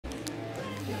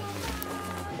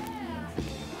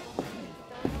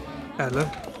Adler?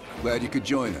 Glad you could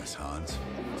join us, Hans.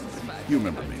 You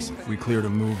remember Mason. We cleared a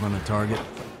move on the target.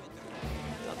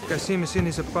 Kasim is in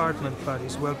his apartment, but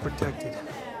he's well protected.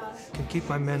 Can keep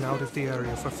my men out of the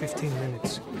area for 15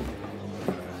 minutes.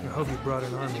 I hope you brought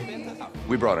an army.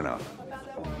 We brought enough.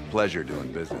 Pleasure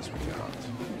doing business with you, Hans.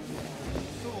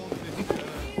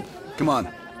 Come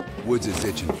on. Woods is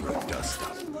itching for a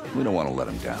dust-up. We don't want to let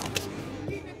him down.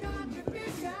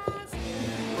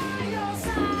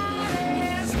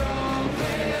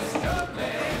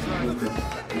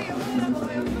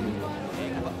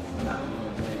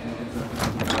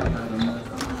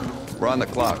 We're on the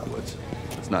clock, Woods.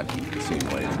 Let's not keep the scene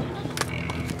later.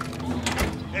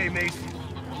 Hey, Mason.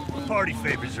 Party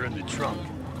favors are in the trunk.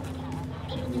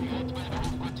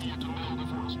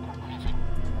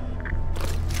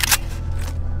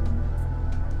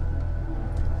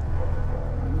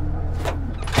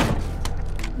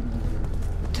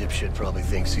 Dipshit probably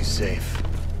thinks he's safe.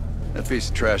 That piece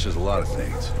of trash is a lot of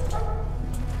things.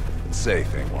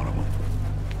 Safe ain't one of them.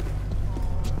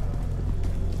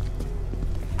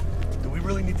 Do we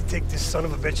really need to take this son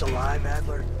of a bitch alive,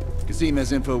 Adler? Kasim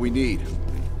has info we need.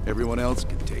 Everyone else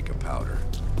can take a powder.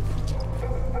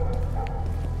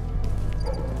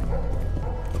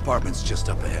 Apartment's just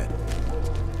up ahead.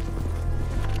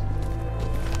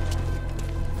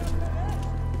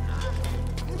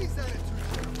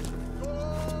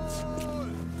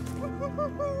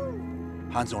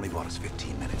 Hans only bought us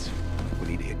 15 minutes. We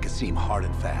need to hit Kasim hard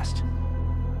and fast.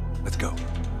 Let's go.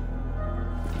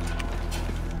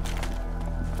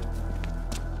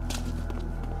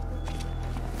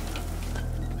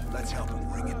 Let's help him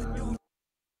bring in the new...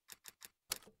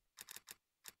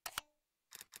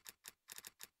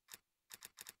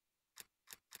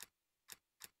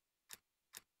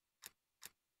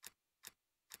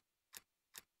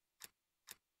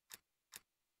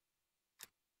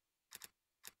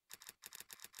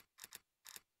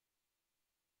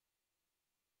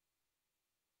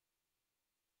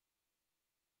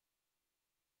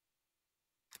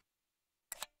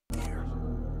 Here.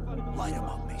 Light him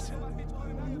up, Mason.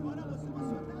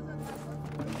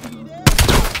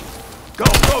 Go,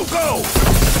 go, go!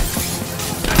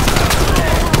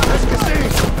 There's Kasim!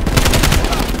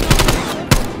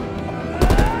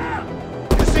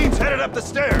 Kasim's headed up the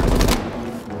stairs!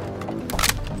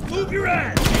 Move your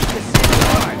ass!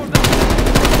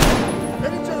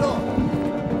 Ready to load!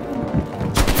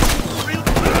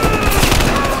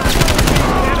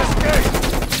 Can't escape!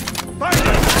 Find him!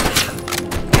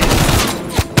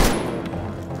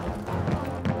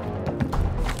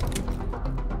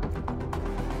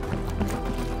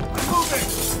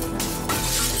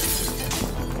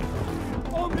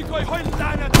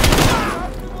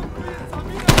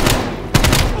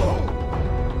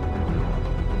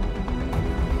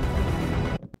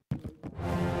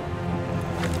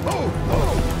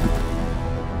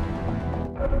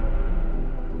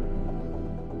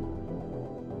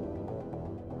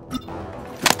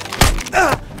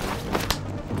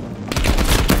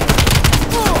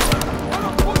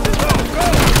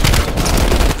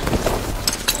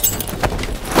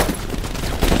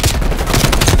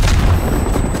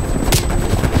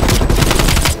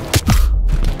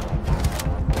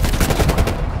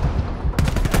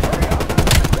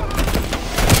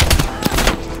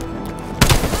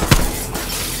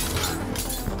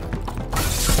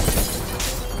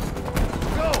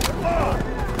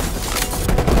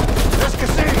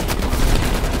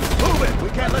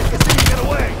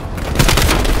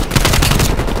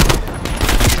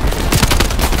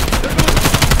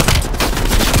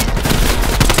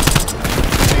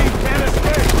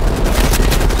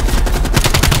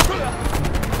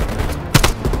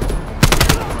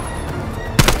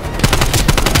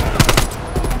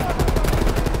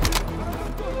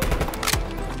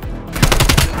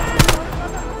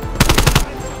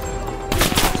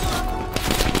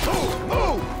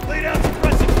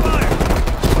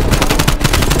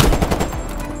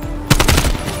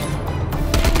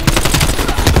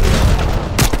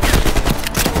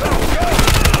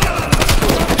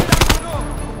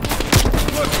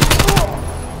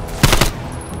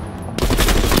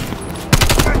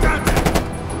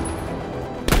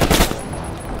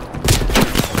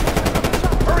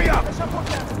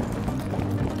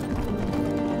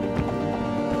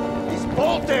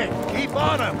 Keep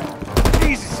on him!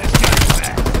 Jesus, this guy's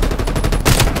fast!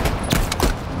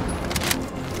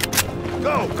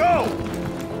 Go, go!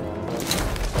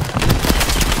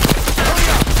 Hurry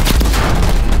up!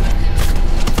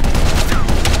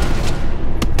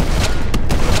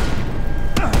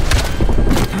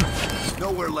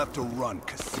 Nowhere left to run,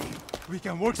 Kasim. We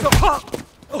can work so hard!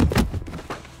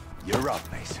 You're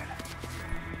up, Mason.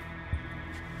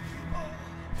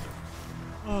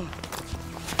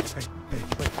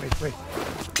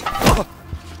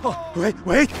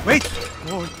 Wait. Wait.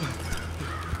 Oh.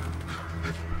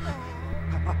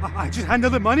 I just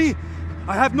handled the money.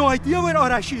 I have no idea where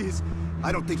Arashi is.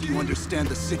 I don't think you understand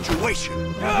the situation.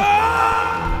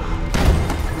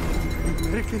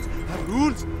 Americans have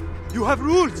rules. You have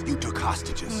rules. You took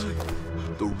hostages.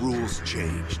 The rules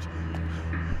changed.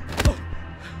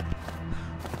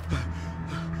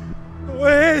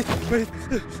 Wait.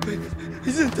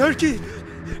 He's in Turkey.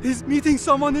 He's meeting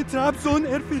someone in Trabzon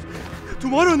airfield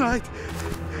tomorrow night.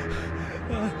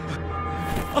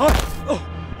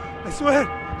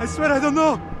 I swear I don't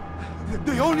know.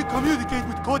 They only communicate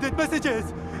with coded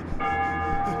messages.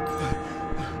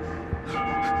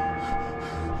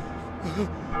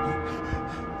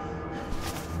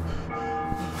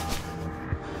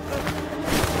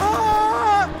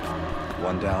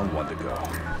 One down, one to go.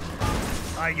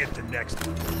 I get the next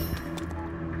one.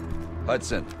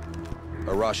 Hudson,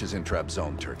 Arash is in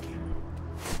Trabzon, Turkey.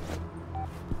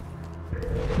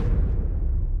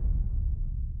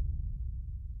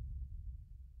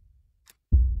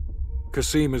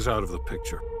 Qasim is out of the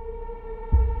picture.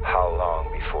 How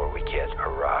long before we get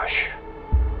Arash?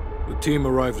 The team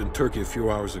arrived in Turkey a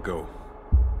few hours ago.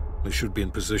 They should be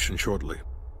in position shortly.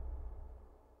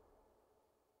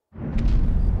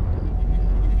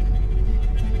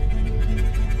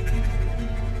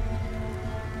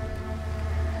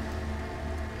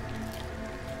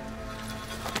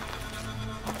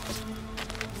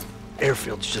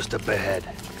 Airfield's just up ahead.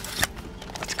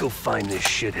 Let's go find this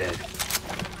shithead.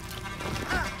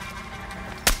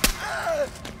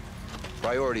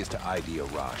 Priority is to ID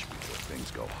Arash before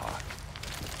things go hot.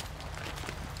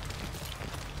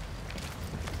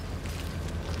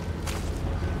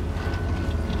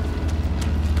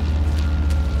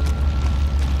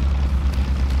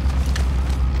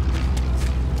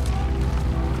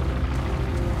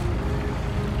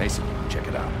 Mason, check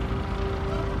it out.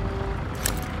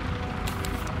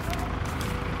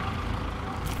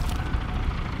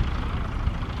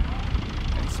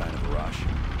 Any sign of Arash?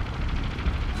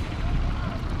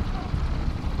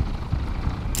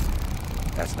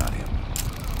 That's not him.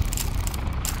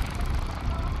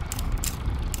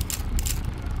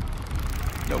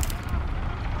 Nope.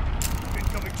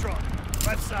 Incoming truck.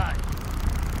 Left side.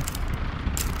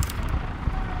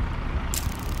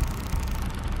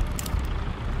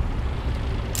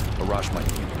 Arash might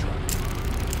be in the truck.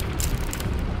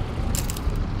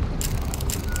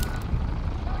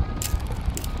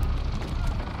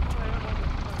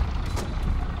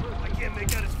 I can't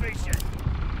make out his face yet.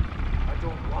 I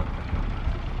don't want him.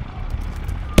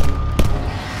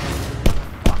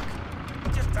 Fuck. He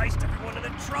just diced everyone in the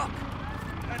truck.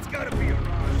 That's gotta be a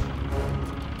rush.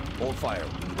 Hold fire.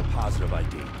 We need a positive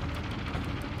ID.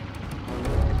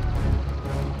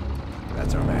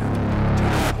 That's our man.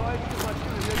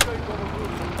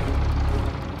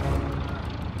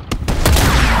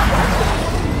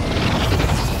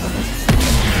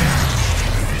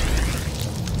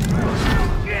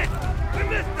 Shit! I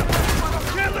missed him!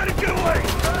 Can't let him get away!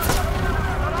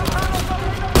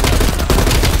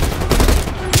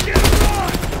 Get him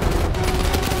on!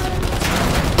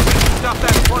 Stop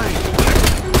that plane!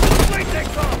 Wait,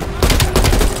 take off!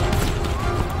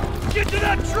 Get to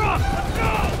that truck! Let's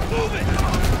go! Move it!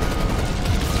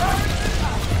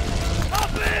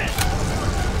 Hop in!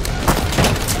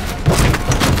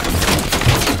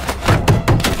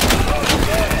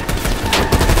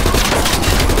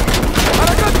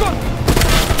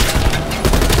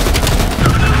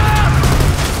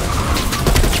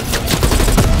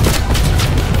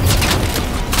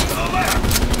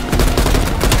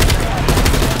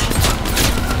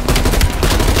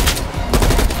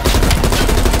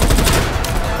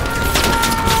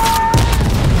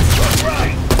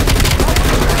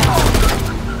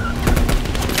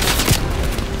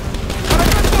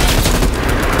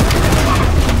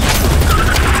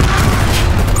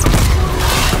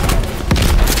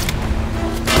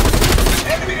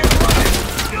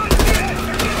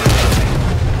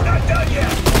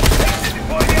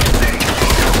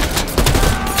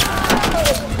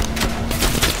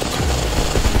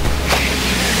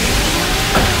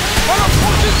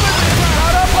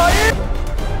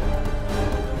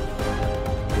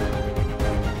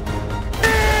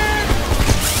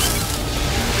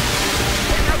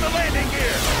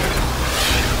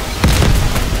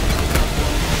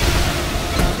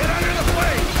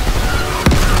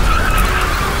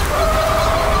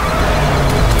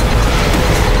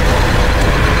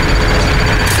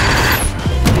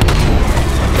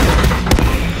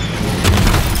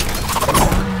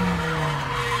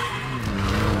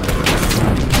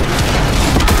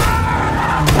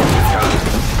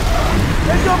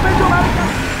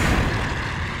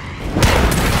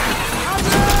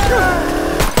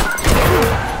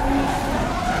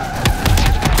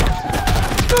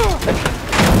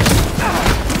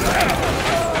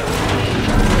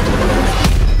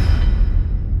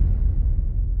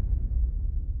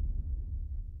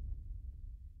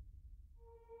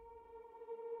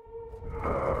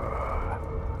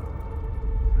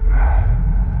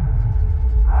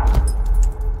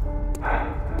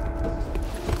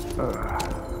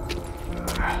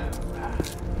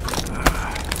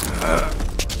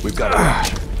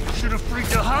 got it. Should have freed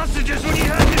the hostages when you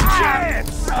had the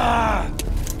chance!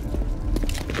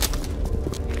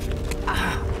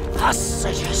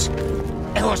 Hostages?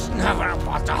 It was never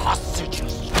about the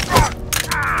hostages.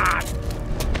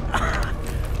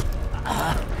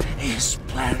 His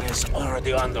plan is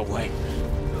already underway.